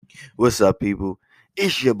What's up, people?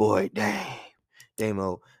 It's your boy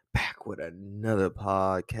Damo, back with another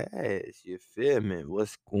podcast. You feel me?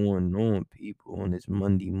 What's going on, people, on this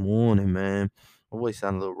Monday morning, man? My voice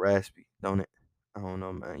sound a little raspy, don't it? I don't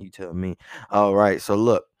know, man. You tell me. All right, so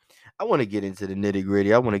look, I want to get into the nitty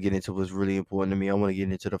gritty. I want to get into what's really important to me. I want to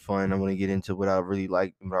get into the fun. I want to get into what I really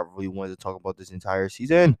like, what I really wanted to talk about this entire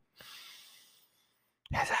season.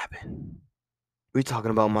 Has happened. We're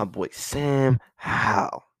talking about my boy Sam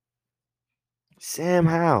Howell. Sam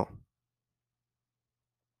Howell,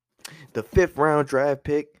 the fifth round draft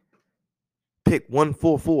pick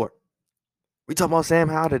 144. We talking about Sam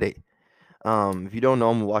Howell today. If you don't know,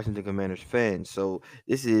 I'm a Washington Commanders fan, so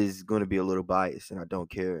this is going to be a little biased, and I don't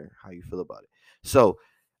care how you feel about it. So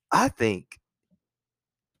I think,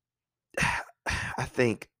 I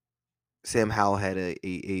think Sam Howell had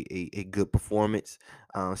a good performance,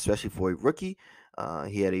 especially for a rookie.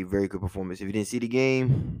 He had a very good performance. If you didn't see the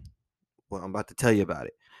game, well, I'm about to tell you about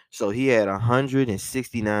it. So he had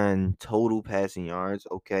 169 total passing yards.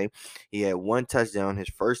 Okay, he had one touchdown. His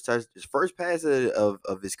first pass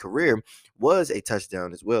of his career was a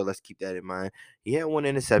touchdown as well. Let's keep that in mind. He had one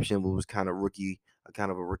interception, but was kind of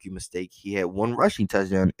a rookie mistake. He had one rushing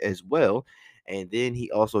touchdown as well, and then he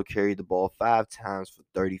also carried the ball 5 times for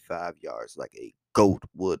 35 yards, like a goat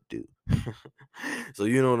would do. So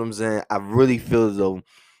you know what I'm saying. I really feel as though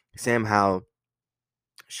Sam Howell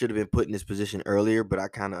should have been put in this position earlier, but I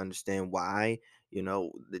kind of understand why. You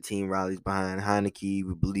know, the team rallies behind Heineke.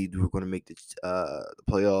 We believed we were going to make the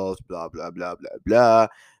playoffs. Blah blah blah blah blah.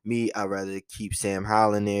 Me, I'd rather keep Sam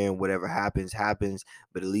Howell in there, and whatever happens, happens.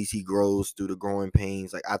 But at least he grows through the growing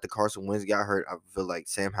pains. Like after Carson Wentz got hurt, I feel like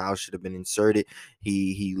Sam Howell should have been inserted.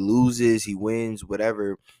 He loses, he wins,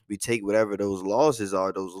 whatever. We take whatever those losses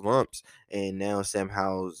are, those lumps, and now Sam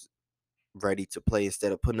Howell's ready to play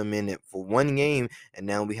instead of putting them in it for one game, and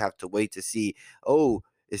now we have to wait to see, oh,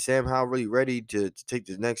 is Sam Howell really ready to take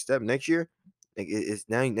the next step next year? Like it's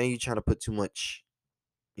now you're trying to put too much,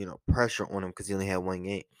 pressure on him because he only had one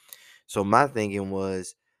game. So my thinking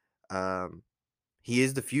was, um he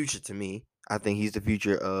is the future to me. I think he's the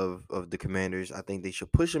future of the Commanders. I think they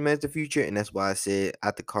should push him as the future, and that's why I said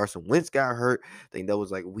after Carson Wentz got hurt, I think that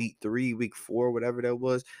was like week 3, week 4, whatever that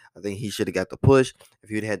was. I think he should have got the push. If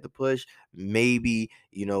he'd had the push, maybe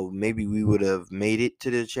maybe we would have made it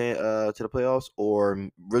to the playoffs, or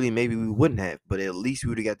really maybe we wouldn't have. But at least we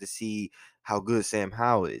would have got to see how good Sam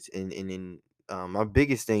Howell is. And then my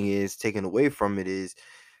biggest thing is taken away from it is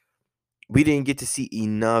we didn't get to see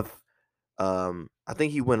enough. I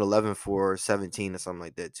think he went 11 for 17 or something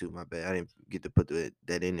like that too. My bad, I didn't get to put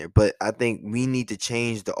that in there. But I think we need to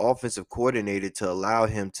change the offensive coordinator to allow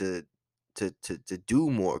him to do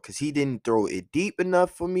more, because he didn't throw it deep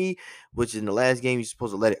enough for me. Which in the last game you're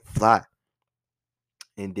supposed to let it fly,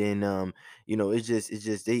 and then it's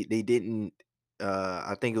just they didn't.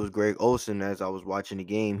 I think it was Greg Olson, as I was watching the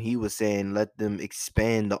game, he was saying let them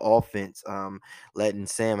expand the offense, letting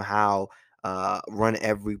Sam Howell run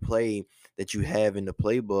every play that you have in the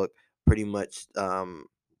playbook, pretty much.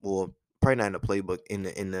 Well, probably not in the playbook, in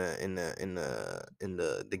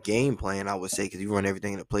the game plan, I would say, because you run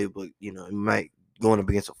everything in the playbook. It might, going up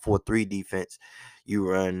against a 4-3 defense, you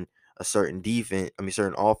run a certain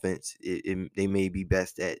offense, they may be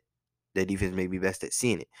best at that defense may be best at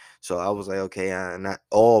seeing it. So I was like, okay, not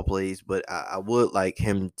all plays, but I would like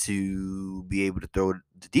him to be able to throw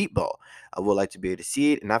the deep ball. I would like to be able to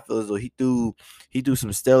see it, and I feel as though he threw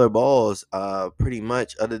some stellar balls. Pretty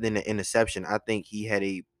much, other than the interception, I think he had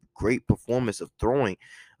a great performance of throwing.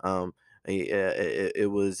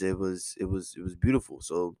 It was beautiful.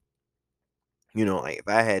 So like if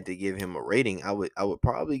I had to give him a rating, I would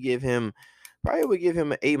probably would give him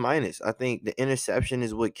an A-. I think the interception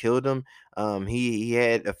is what killed him. He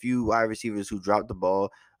had a few wide receivers who dropped the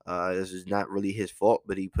ball. This is not really his fault,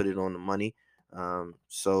 but he put it on the money.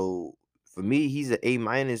 So for me, he's an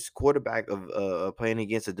A- quarterback of playing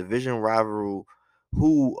against a division rival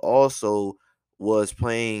who also was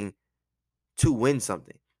playing to win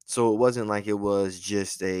something. So it wasn't like it was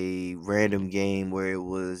just a random game where it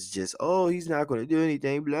was just, oh, he's not going to do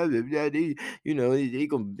anything, blah blah blah. They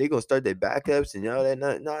gonna start their backups and all that.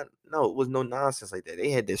 Not no, it was no nonsense like that. They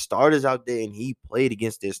had their starters out there, and he played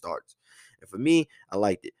against their starters. And for me, I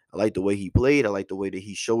liked it. I liked the way he played. I liked the way that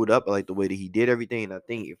he showed up. I liked the way that he did everything. And I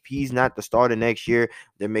think if he's not the starter next year,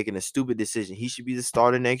 they're making a stupid decision. He should be the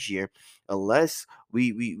starter next year, unless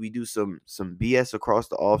we do some BS across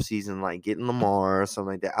the offseason, like getting Lamar or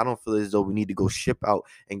something like that. I don't feel as though we need to go ship out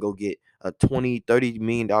and go get a 20-30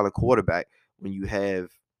 million dollar quarterback when you have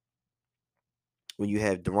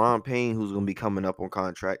Deron Payne, who's going to be coming up on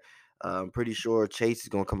contract. I'm pretty sure Chase is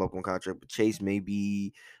going to come up on contract, but Chase may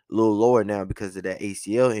be a little lower now because of that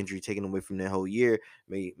ACL injury taken away from that whole year.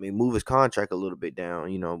 May move his contract a little bit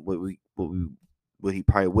down. You know what he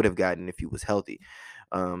probably would have gotten if he was healthy.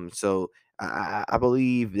 So I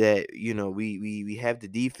believe that we have the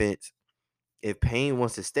defense. If Payne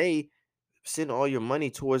wants to stay, send all your money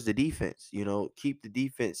towards the defense. Keep the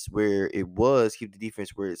defense where it was, keep the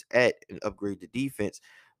defense where it's at, and upgrade the defense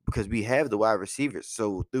because we have the wide receivers.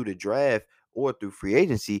 So through the draft or through free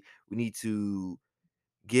agency, we need to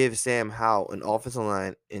give Sam Howell an offensive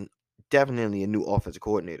line and definitely a new offensive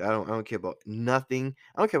coordinator. I don't care about nothing.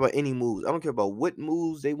 I don't care about any moves. I don't care about what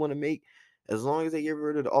moves they want to make. As long as they get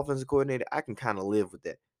rid of the offensive coordinator, I can kind of live with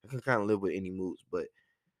that. I can kind of live with any moves, but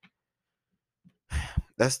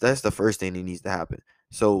that's the first thing that needs to happen.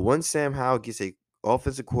 So once Sam Howell gets a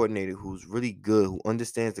offensive coordinator who's really good, who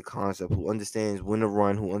understands the concept, who understands when to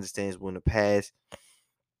run, who understands when to pass,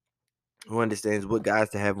 who understands what guys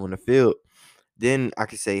to have on the field, then I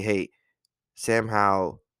can say, hey, Sam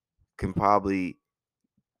Howell can probably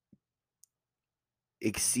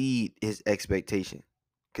exceed his expectation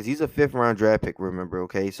because he's a fifth round draft pick. Remember,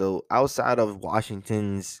 okay? So outside of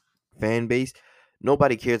Washington's fan base,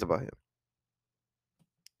 nobody cares about him.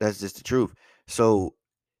 That's just the truth. So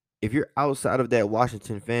if you're outside of that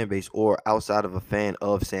Washington fan base or outside of a fan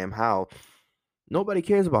of Sam Howell, nobody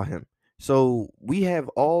cares about him. So we have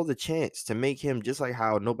all the chance to make him just like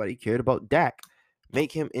how nobody cared about Dak,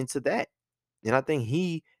 make him into that. And I think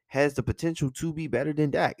he has the potential to be better than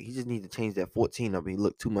Dak. He just needs to change that 14 number. He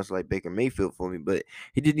looked too much like Baker Mayfield for me, but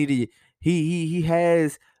he did need to he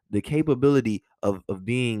has the capability of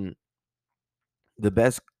being the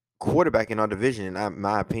best quarterback in our division, in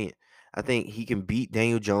my opinion. I think he can beat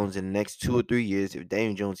Daniel Jones in the next 2 or 3 years. If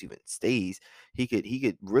Daniel Jones even stays, he could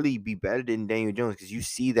really be better than Daniel Jones because you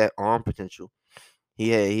see that arm potential.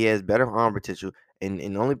 He has better arm potential, and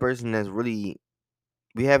the only person that's really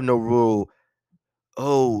we have no rule.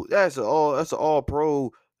 Oh, that's an all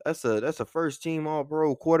pro. That's a first team all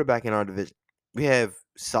pro quarterback in our division. We have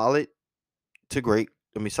solid to great.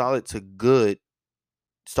 I mean, solid to good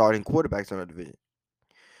starting quarterbacks in our division.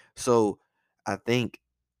 So I think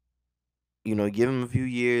give him a few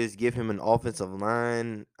years, give him an offensive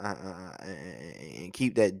line, and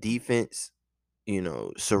keep that defense,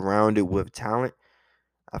 surrounded with talent.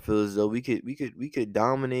 I feel as though we could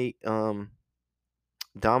dominate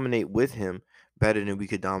with him better than we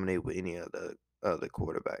could dominate with any other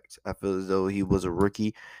quarterbacks. I feel as though he was a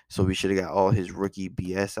rookie, so we should have got all his rookie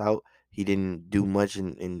BS out. He didn't do much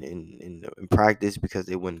in practice because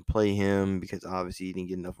they wouldn't play him because obviously he didn't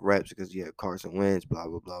get enough reps because you have Carson Wentz, blah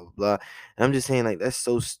blah blah blah blah. And I'm just saying like that's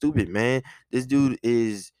so stupid, man. This dude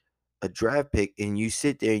is a draft pick and you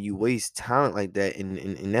sit there and you waste talent like that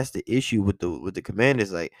and that's the issue with the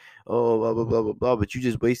Commanders. Like, oh, blah blah blah blah blah. But you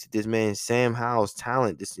just wasted this man Sam Howell's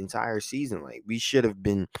talent this entire season. Like we should have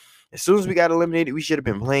been, as soon as we got eliminated, we should have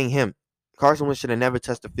been playing him. Carson Wentz should have never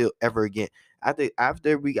touched the field ever again.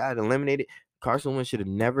 After we got eliminated, Carson Wentz should have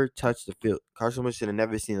never touched the field. Carson Wentz should have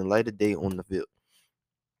never seen the light of day on the field.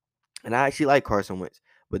 And I actually like Carson Wentz,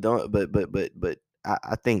 but don't but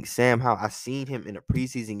I think Sam Howell. I seen him in a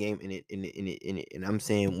preseason game and I'm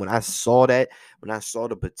saying when I saw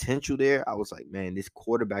the potential there, I was like, man, this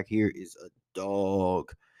quarterback here is a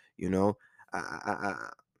dog, you know.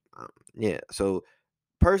 Yeah. So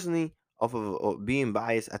personally, off of being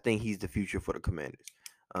biased, I think he's the future for the Commanders.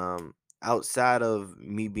 Outside of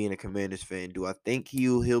me being a Commanders fan, do I think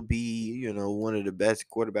he'll be one of the best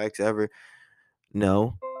quarterbacks ever?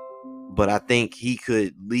 No, but I think he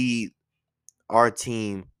could lead our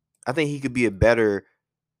team. I think he could be a better.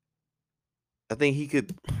 I think he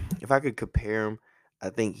could, if I could compare him,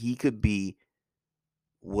 I think he could be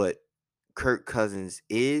what Kirk Cousins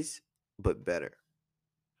is, but better.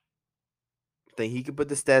 I think he could put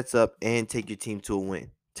the stats up and take your team to a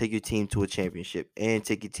win, take your team to a championship, and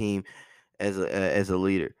take your team as a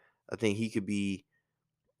leader. I think he could be.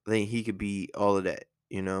 I think he could be all of that.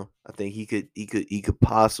 I think he could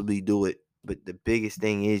possibly do it. But the biggest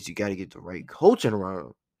thing is you got to get the right coaching around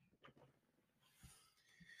him.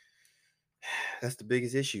 That's the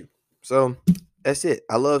biggest issue. So that's it.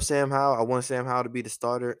 I love Sam Howell. I want Sam Howell to be the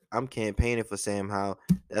starter. I'm campaigning for Sam Howell.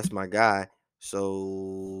 That's my guy.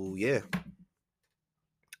 So yeah,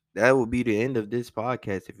 that will be the end of this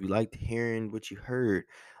podcast. If you liked hearing what you heard,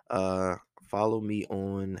 uh, follow me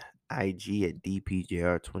on IG at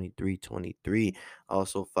DPJR2323.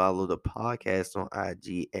 Also follow the podcast on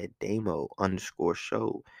IG at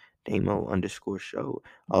Damo_show. Damo_show.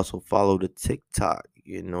 Also follow the TikTok.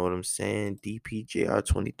 You know what I'm saying?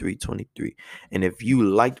 DPJR2323. And if you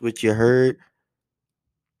liked what you heard,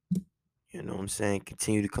 You know what I'm saying?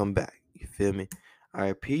 Continue to come back. You feel me? All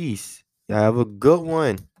right, peace. Y'all have a good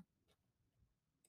one.